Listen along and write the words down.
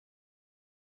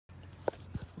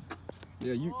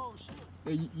Yeah,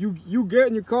 you get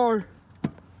in your car.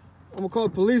 I'm gonna call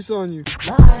the police on you.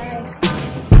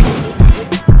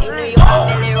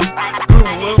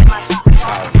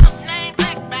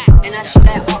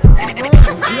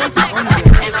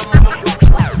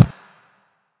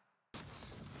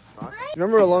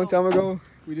 Remember a long time ago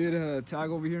we did a tag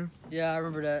over here? Yeah, I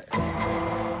remember that.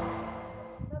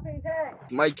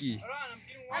 Mikey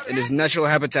in his natural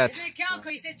habitat. It didn't count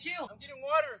because he said chill. I'm getting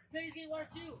water. No, he's getting water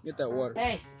too. Get that water.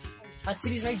 Hey, my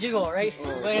titties make jiggle, right?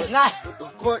 But it's not.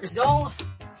 What? Don't.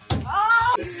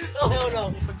 Oh, hell no.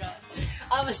 I forgot.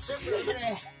 I'm a stripper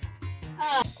today.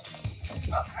 Oh,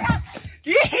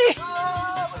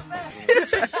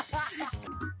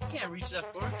 can't reach that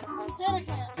far. I said I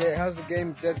can't. Yeah, how's the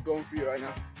game of death going for you right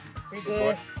now? Pretty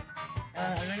good.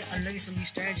 I'm learning some new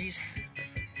strategies.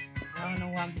 I don't know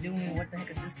what I'm doing. What the heck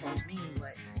is this supposed to mean?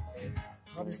 But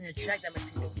I hope this didn't attract that much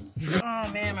people. Oh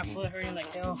man, my foot hurting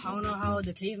like hell. I don't know how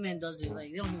the caveman does it.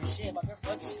 Like they don't give a shit about their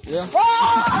foots. Yeah.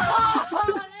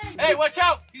 Oh! Hey, watch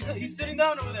out! He's sitting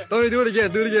down over there. Don't do it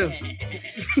again. Do it again.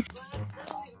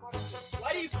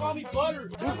 Why do you call me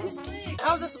butter?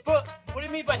 How's this supposed? What do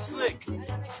you mean by slick?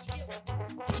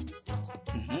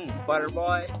 Butter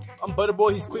boy. I'm butter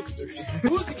boy. He's quickster.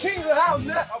 Who's the king of the house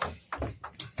now?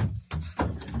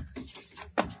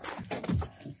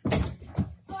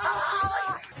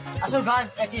 I swear to God,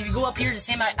 like, if you go up here the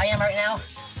same I am right now,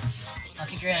 I'll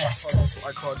kick your ass. Cause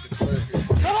I clogged the toilet here.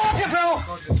 go up here, bro.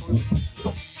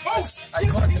 I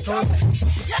clogged the toilet.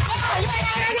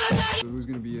 So who's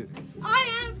gonna be it? I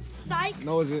am. Psych.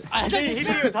 No, is it? He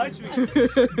didn't even touch me.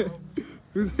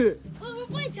 Who's it? Oh, we're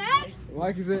playing tag?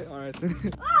 Mike is it? Alright then.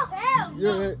 Oh, hell.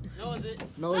 You're it. No, is it?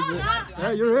 No, is No, it? not.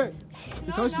 Yeah, you're it. You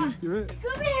No, touched not. me? You're it.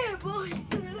 Come here, boy.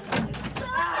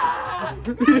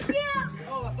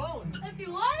 Oh, my phone. If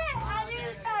you want it, I'll need to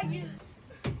tag you.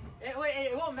 Wait,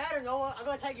 it won't matter, Noah. I'm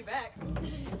gonna tag you back.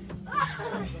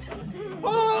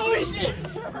 Holy shit!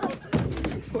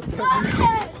 What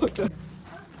the?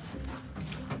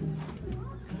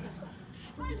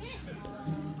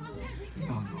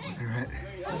 Oh no, they're it.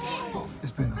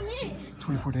 It's been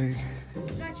 24 days.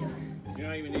 Gotcha. You're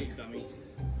not even eat, dummy.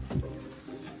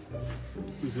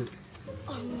 Who's it?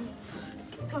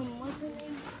 What's the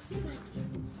name?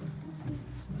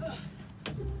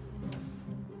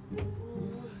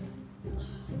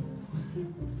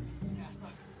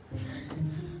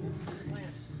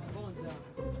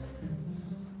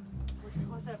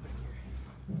 What's happening here?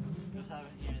 What's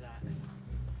happening here?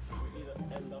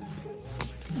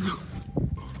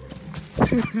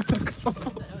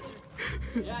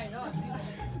 Yeah, I know.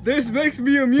 This makes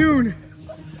me immune.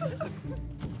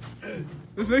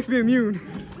 This makes me immune.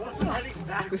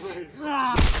 This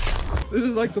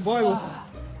is like the Bible.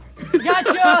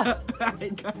 Gotcha! I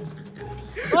got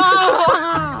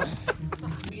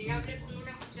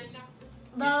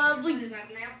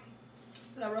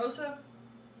La Rosa?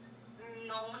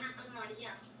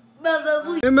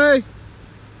 Meme.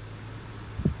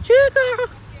 Chica.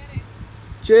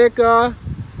 Chica.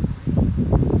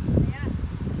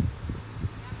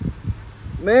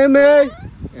 Meme.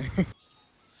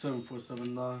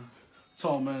 7479.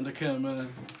 Tall man, the can man.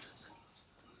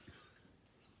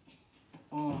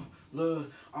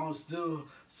 Look, I'm still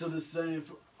the same.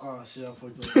 Oh shit, I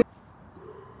fucked up.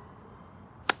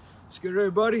 What's good,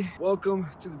 everybody? Welcome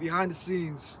to the behind the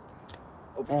scenes.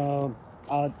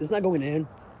 It's not going in.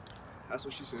 That's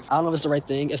what she said. I don't know if it's the right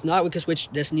thing. If not, we can switch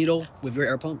this needle with your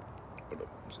air pump.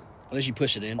 Unless you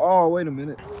push it in. Oh, wait a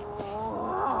minute.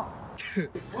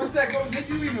 Once that goes in,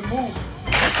 you even move.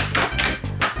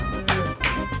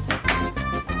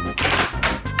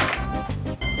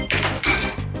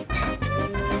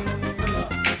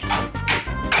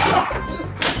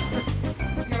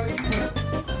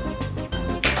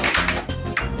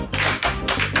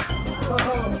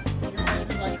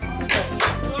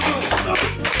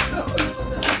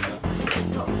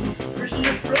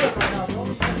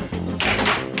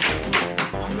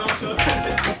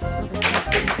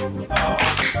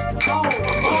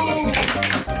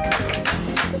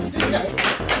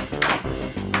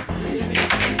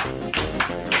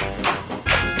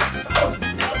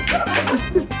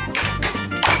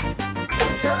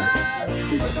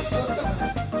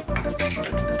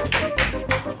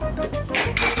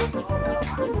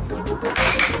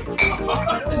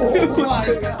 Oh my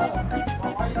God.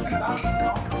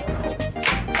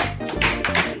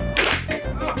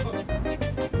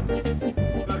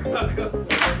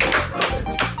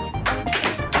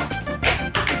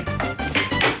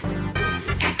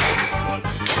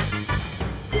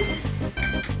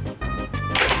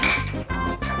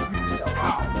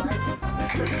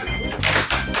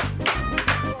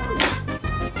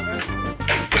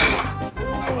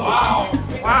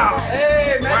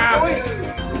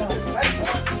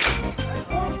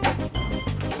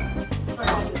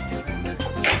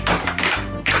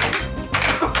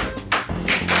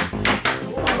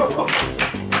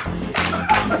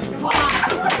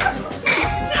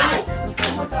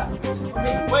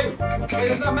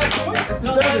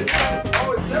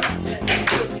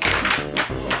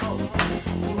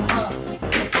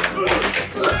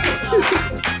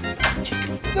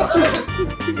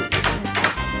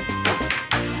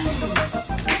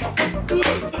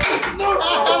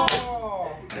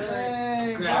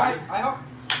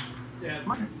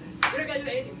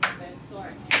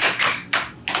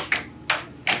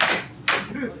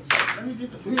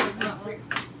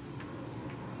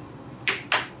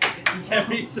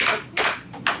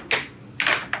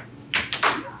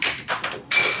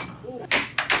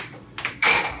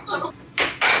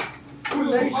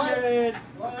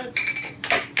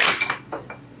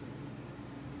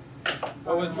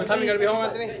 What time you gotta be home,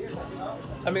 Anthony?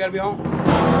 Time you gotta be home?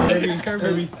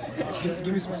 Kirby. Give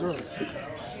me some syrup.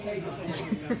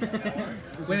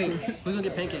 Wait, who's gonna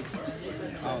get pancakes?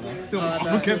 Dude,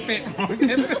 I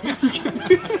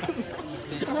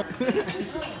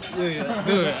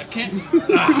can't.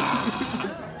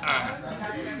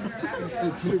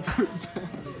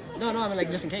 No, I mean like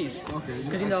just in case. Okay.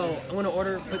 Because you know, I'm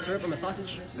gonna put syrup on my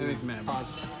sausage. That makes me mad.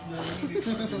 Pause.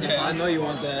 Yeah, I know you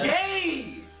want that.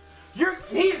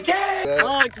 He's gay!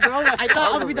 Fuck, bro. I thought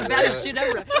I was gonna be the baddest shit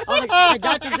ever. I was like, I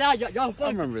got this now. Y'all fuck.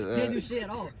 I remember that. Didn't do shit at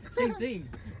all. Same thing.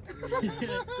 It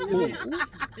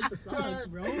sucks,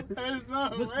 bro.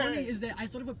 What's funny is that I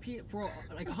sold it for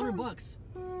like $100,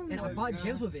 and I bought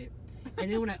gems with it.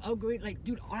 And then when I upgrade, like,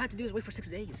 dude, all I have to do is wait for 6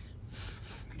 days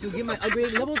to get my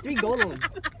upgrade level 3 golem.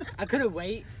 I couldn't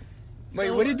wait. Wait,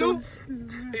 what'd he do?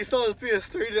 He sold his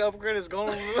PS3 to upgrade his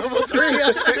golem to level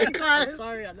 3. I'm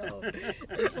sorry, I know.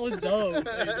 It's so dumb.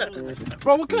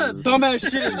 Bro, what kind of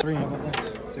dumbass shit is 3, how about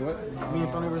that? Say what? Me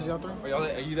and Tony versus y'all 3?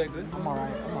 Are you that good? I'm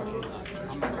alright, I'm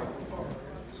okay.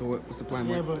 So what's the plan?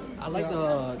 Yeah, Mike? but I like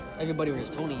the everybody versus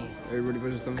Tony. Everybody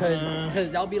versus Tony. Cause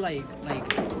that'll be like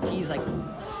he's like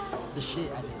the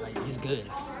shit at it. Like he's good.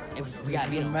 And we gotta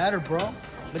beat doesn't him. matter, bro.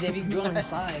 But then if you join on the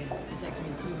side, it's like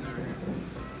being team leader.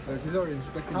 He's already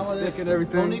inspecting How the about stick this? and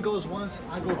everything. Tony goes once,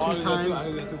 I go 2 times,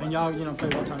 and y'all, play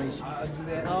 1 time each.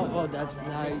 Oh, that's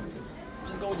nice.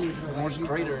 Just go with your The more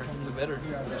straighter, the better.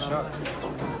 The shot.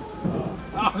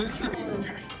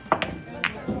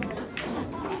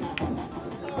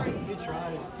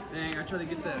 Dang, I tried to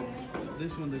get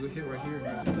this one to go hit right here.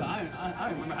 I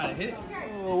don't remember how to hit it.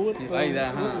 Oh, what the? Like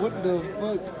that, huh? What the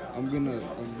fuck? I'm gonna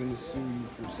sue you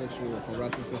for sexual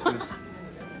harassment assessment.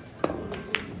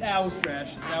 That was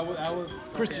trash. That was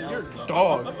Christian, okay, you're that was a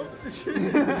dog. that was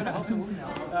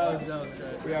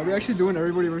trash. Wait, are we actually doing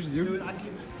everybody versus you?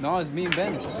 No, it's me and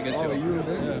Ben. Oh, you and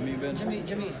Ben? Yeah, me and Ben.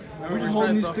 Jimmy. We're just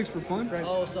holding these sticks for fun?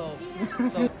 Oh, so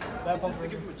That's just to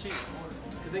give him a chance.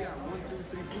 Because they got 1, 2,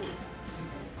 3, 4.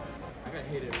 I got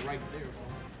hit it right there.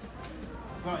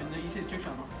 Bro, and you said trick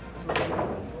shot, huh?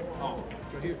 Oh,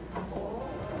 it's right here.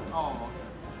 Oh.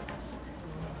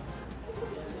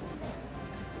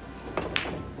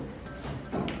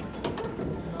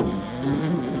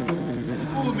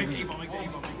 Ooh, make the 8 ball, make the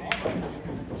 8 ball, make the 8 ball.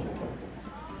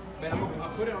 Man, I'll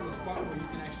put it on the spot where you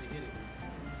can actually hit it.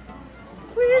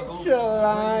 Quit your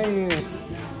lying.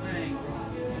 Dang.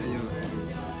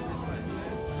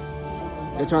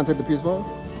 You trying to take the PS4?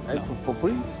 Hey, for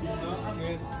free? I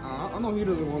know he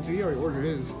doesn't want to. He already ordered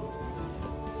his.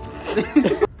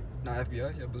 Nah,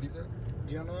 FBI, you believe that?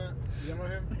 Do y'all know that? Do y'all know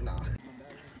him? Nah.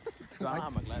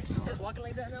 just walking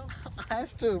like that now? I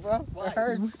have to, bro. Why? It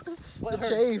hurts. What The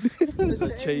hurts? chafe.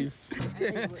 The chafe.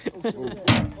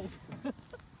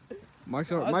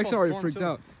 Mike's already freaked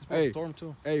out. Hey, Storm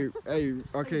too. hey,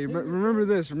 okay, remember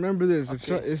this.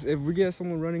 If we get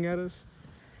someone running at us,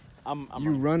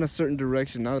 you run a certain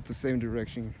direction, not at the same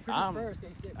direction. I'm running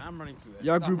to that.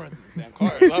 Y'all I'm group- running to the damn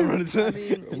car. I'm running to I mean,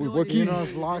 you know What it keys? is,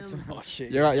 it's locked. Oh shit.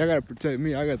 Y'all gotta protect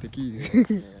me. I got the keys.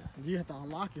 You have to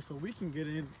unlock it so we can get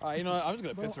in. You know what? I'm just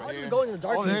gonna piss I'll right just here. go in the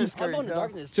darkness. scary, I'll go in the yeah.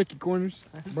 darkness. Check your corners.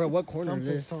 Bro, what corner is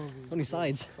Something's this? telling me. How many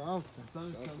sides?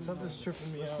 Something's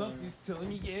tripping me out. Something's telling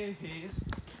me yes.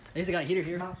 I used to got a heater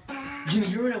here. Jimmy,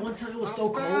 you remember that one time it was so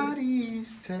cold?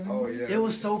 Body's telling me. Oh yeah. It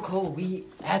was so cold. We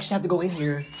actually have to go in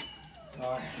here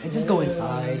and just go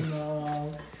inside. He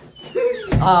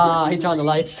turned on the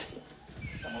lights.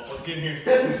 Get here.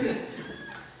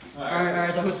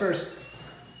 Alright, so who's first?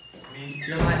 Me.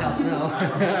 You're in my house now.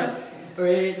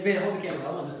 Wait, hold the camera. I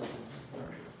want this one.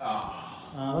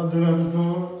 Don't do nothing to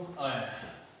him.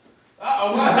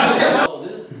 Oh,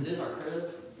 this is our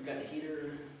crib. We got the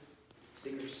heater,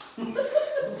 stickers.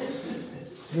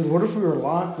 Dude, what if we were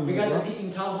locked? We got the peeking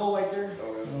Tom hole right there.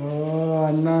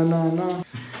 Oh, no.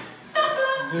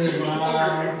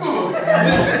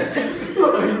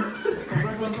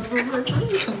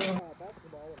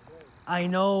 I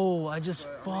know. I just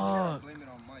fuck. Blame it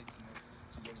on Mike.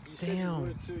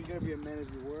 Damn. You gotta be a man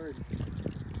of your word.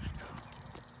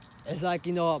 It's like,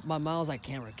 my mom was like,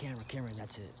 camera, and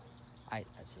that's it.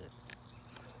 That's it.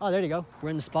 Oh, there you go. We're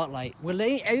in the spotlight. We're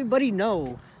letting everybody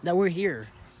know that we're here.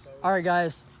 All right,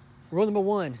 guys. Rule number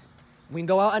 1. When you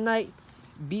go out at night,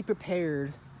 be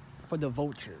prepared for the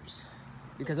vultures.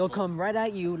 Because they'll come right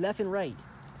at you, left and right.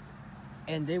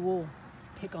 And they will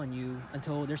pick on you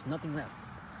until there's nothing left.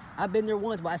 I've been there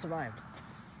once, but I survived.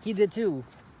 He did too,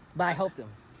 but I helped him.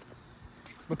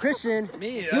 But Christian,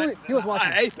 he was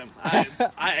watching. I ate them. I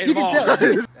ate You them all. can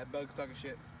tell. That bug's talking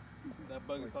shit. That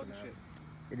bug is talking shit.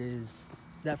 It is.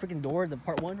 That freaking door, the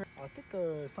part 1. I think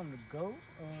it's time to go.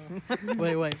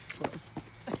 Wait.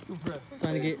 It's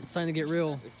starting to get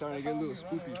real. It's starting to get a little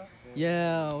spooky.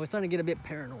 Yeah, we're starting to get a bit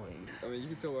paranoid. I mean, you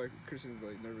can tell why Christian's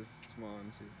like nervous, small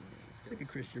and shit. Look at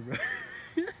Christian, bro.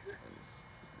 You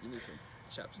need some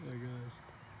chapstick. Oh my gosh.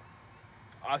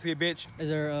 I'll see you, bitch. Is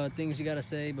there things you gotta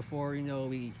say before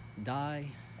we die?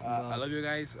 I love you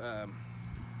guys.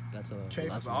 That's a. Chafe,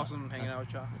 that's it's a awesome hanging out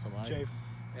with y'all. That's a lie. Chafe.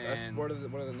 That's And word of the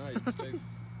night. It's Chafe.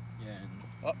 yeah. And,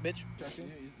 oh, bitch.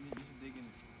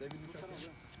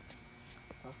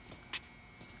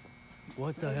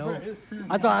 What the hell?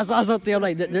 I thought I saw something. I'm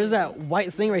like, there's that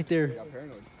white thing right I there. got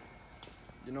paranoid.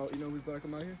 You know who's about to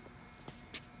come out here?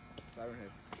 Siren Head.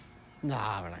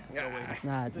 Nah, we're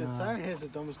not. Dude, Nah. Siren Head's the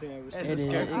dumbest thing I've ever seen. It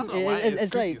is. I don't know why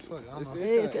It's like. creepy as fuck. I don't know.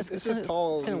 It's just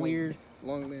tall. It's kind of weird.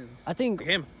 Long limbs. I think. Like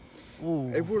him.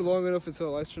 Ooh. If we're long enough until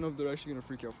the lights turn up, they're actually gonna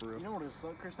freak out for real. You know what it's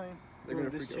up, Christine? They're gonna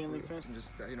this freak chain out link for real. fence. And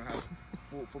just have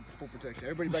full protection.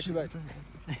 Everybody back to back.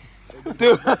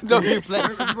 Dude, don't you play?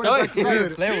 Don't you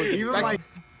play with me.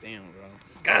 Damn, bro.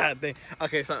 God damn.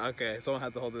 Okay, someone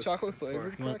has to hold this. Chocolate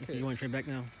flavored You want to trade back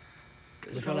now?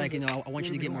 'Cause I feel like I want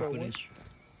you to get more footage.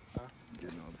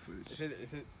 Getting all the footage. Is it?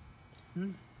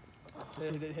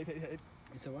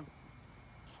 It's a what?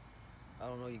 I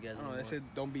don't know, you guys. I don't know. They said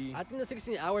don't be. I think the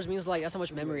 16 hours means like that's how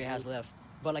much memory it has left.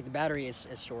 But like the battery is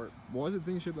short. Why is the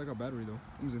thing shaped like a battery though?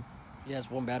 Let me see. Yeah, it's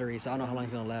 1 battery, so I don't know how long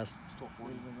it's gonna last.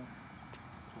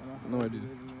 No idea.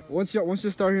 Once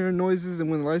you start hearing noises and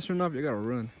when the lights turn off, you gotta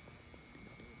run.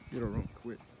 You gotta run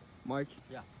quick. Mike.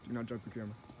 Yeah. Do not drop your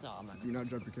camera. No, I'm not. Do not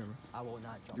drop your camera. I will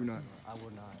not. Do not. I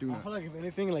will not. Do I not. feel like if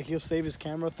anything, like he'll save his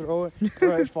camera, throw it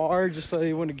far, just so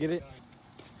he wouldn't get it.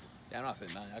 Yeah, I'm not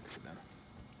sitting down. I can sit down.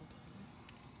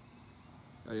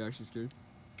 Are you actually scared?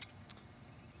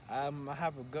 I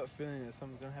have a gut feeling that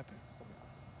something's gonna happen.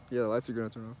 Yeah, the lights are gonna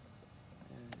turn off.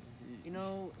 You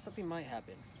know, something might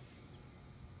happen.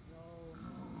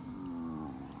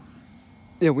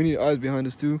 Yeah, we need eyes behind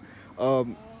us too. But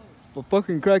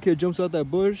fucking crackhead jumps out that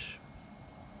bush,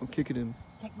 I'm kicking him.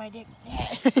 Take my dick.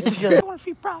 I want a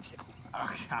free popsicle. I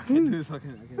can't do this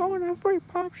fucking. I want a free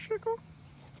popsicle.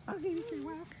 I'll give you free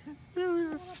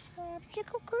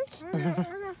popsicle, Chris. I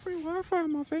got free Wi-Fi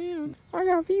in my van. I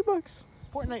got V-Bucks.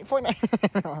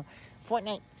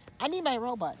 Fortnite. I need my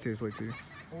robot. Tastes like tea.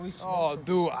 Oh,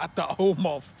 dude, I thought, oh,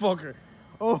 motherfucker.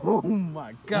 Oh,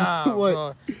 my God, What?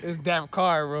 bro. This damn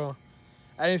car, bro.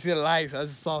 I didn't see the lights. I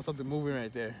just saw something moving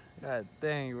right there. God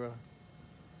dang, bro.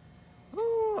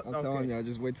 Oh, I'm telling you, I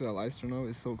just wait till the lights turn off.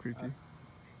 It's so creepy.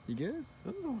 You good?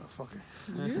 Oh,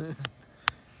 motherfucker.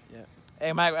 Yeah.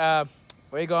 Hey, Mike,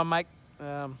 where you going, Mike?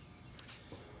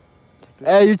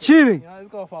 Hey, you're cheating. Let's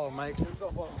go follow Mike.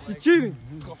 You're cheating.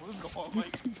 Let's go follow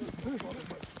Mike.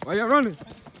 Why y'all running?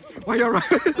 Why y'all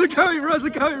running? Look how he runs.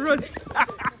 Look how he runs.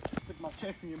 Stick my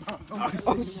chest in your mouth.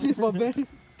 Oh shit, my bad.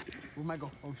 Where Mike go?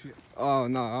 Oh, shit. Oh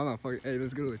no, I'm not fucking. Hey,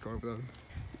 let's go to the car without him.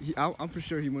 I'm for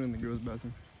sure he went in the girls'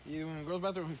 bathroom. Yeah, when the girls'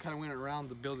 bathroom, he kind of went around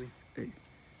the building. Hey,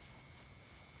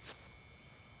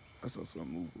 I saw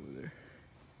something move over there.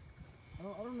 I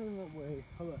don't know what way.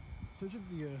 Hold on.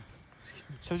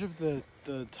 Search up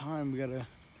the time. We gotta.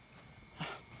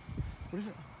 What is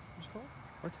it? What's it called?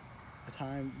 What? A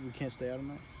time we can't stay out of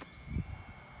night.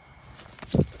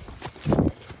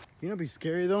 You know, it'd be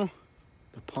scary though.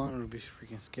 The pond would be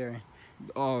freaking scary.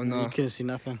 Oh no, You couldn't see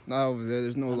nothing. not over there.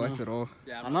 There's no lights at all.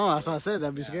 I know. That's what I said.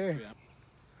 That'd be scary.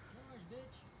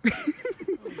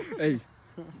 Hey,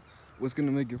 what's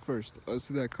gonna make it first? Us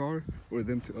to that car or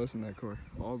them to us in that car?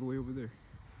 All the way over there.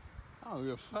 I don't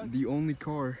give a fuck. The only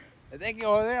car. If they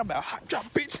go over there, I'm about hot drop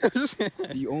bitch.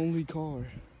 The only car.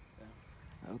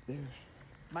 Out there.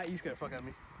 Mike, you scared the fuck out of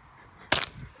me.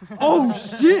 Oh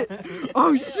shit!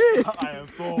 Oh shit! I am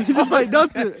full. He's just like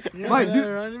nothing. Mike, do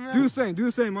do the same. Do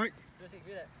the same, Mike.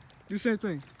 Do the same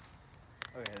thing.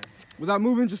 Okay. Without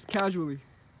moving, just casually.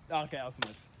 Okay, that was too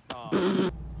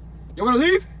much. You wanna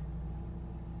leave?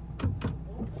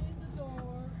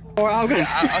 Or I'm gonna.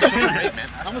 I'll show you great, man.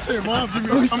 I'm gonna tell your mom. I'm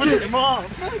gonna tell your mom.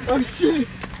 Oh shit!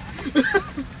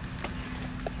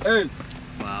 Hey,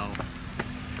 Wow.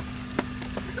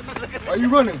 are you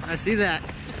running? I see that.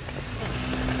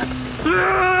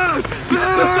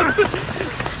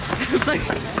 Like,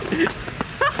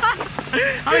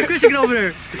 how did Christian get over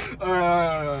there?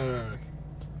 Alright.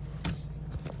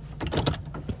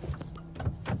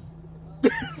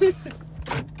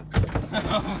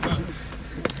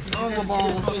 Oh, my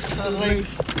balls. Oh,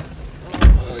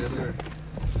 yes, sir.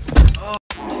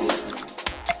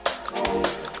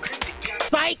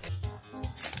 Psych!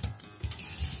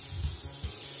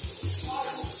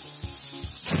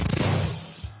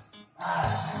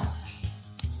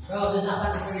 Bro, this is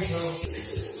not for you, bro.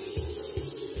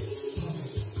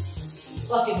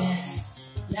 Fuck it, man.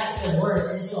 That's the worst,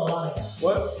 and it's still a lot of it.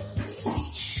 What?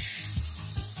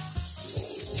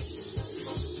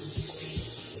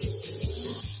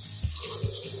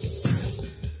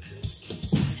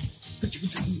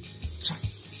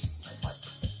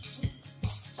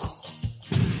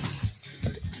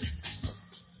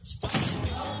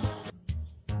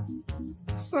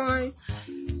 Fine.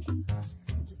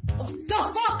 Oh, the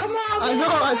fuck? Come on, I man.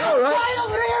 know, right? Right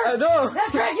over there. I know. That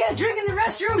crack get a drink in the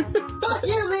restroom. Fuck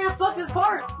you, man. Fuck this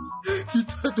part. He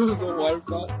thought there was no water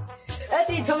fountain.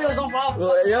 Anthony told me it was on fire.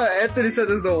 Well, yeah, Anthony said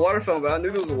there's no water fountain, but I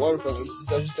knew there was a water fountain.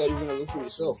 I just thought you were gonna look for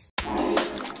yourself.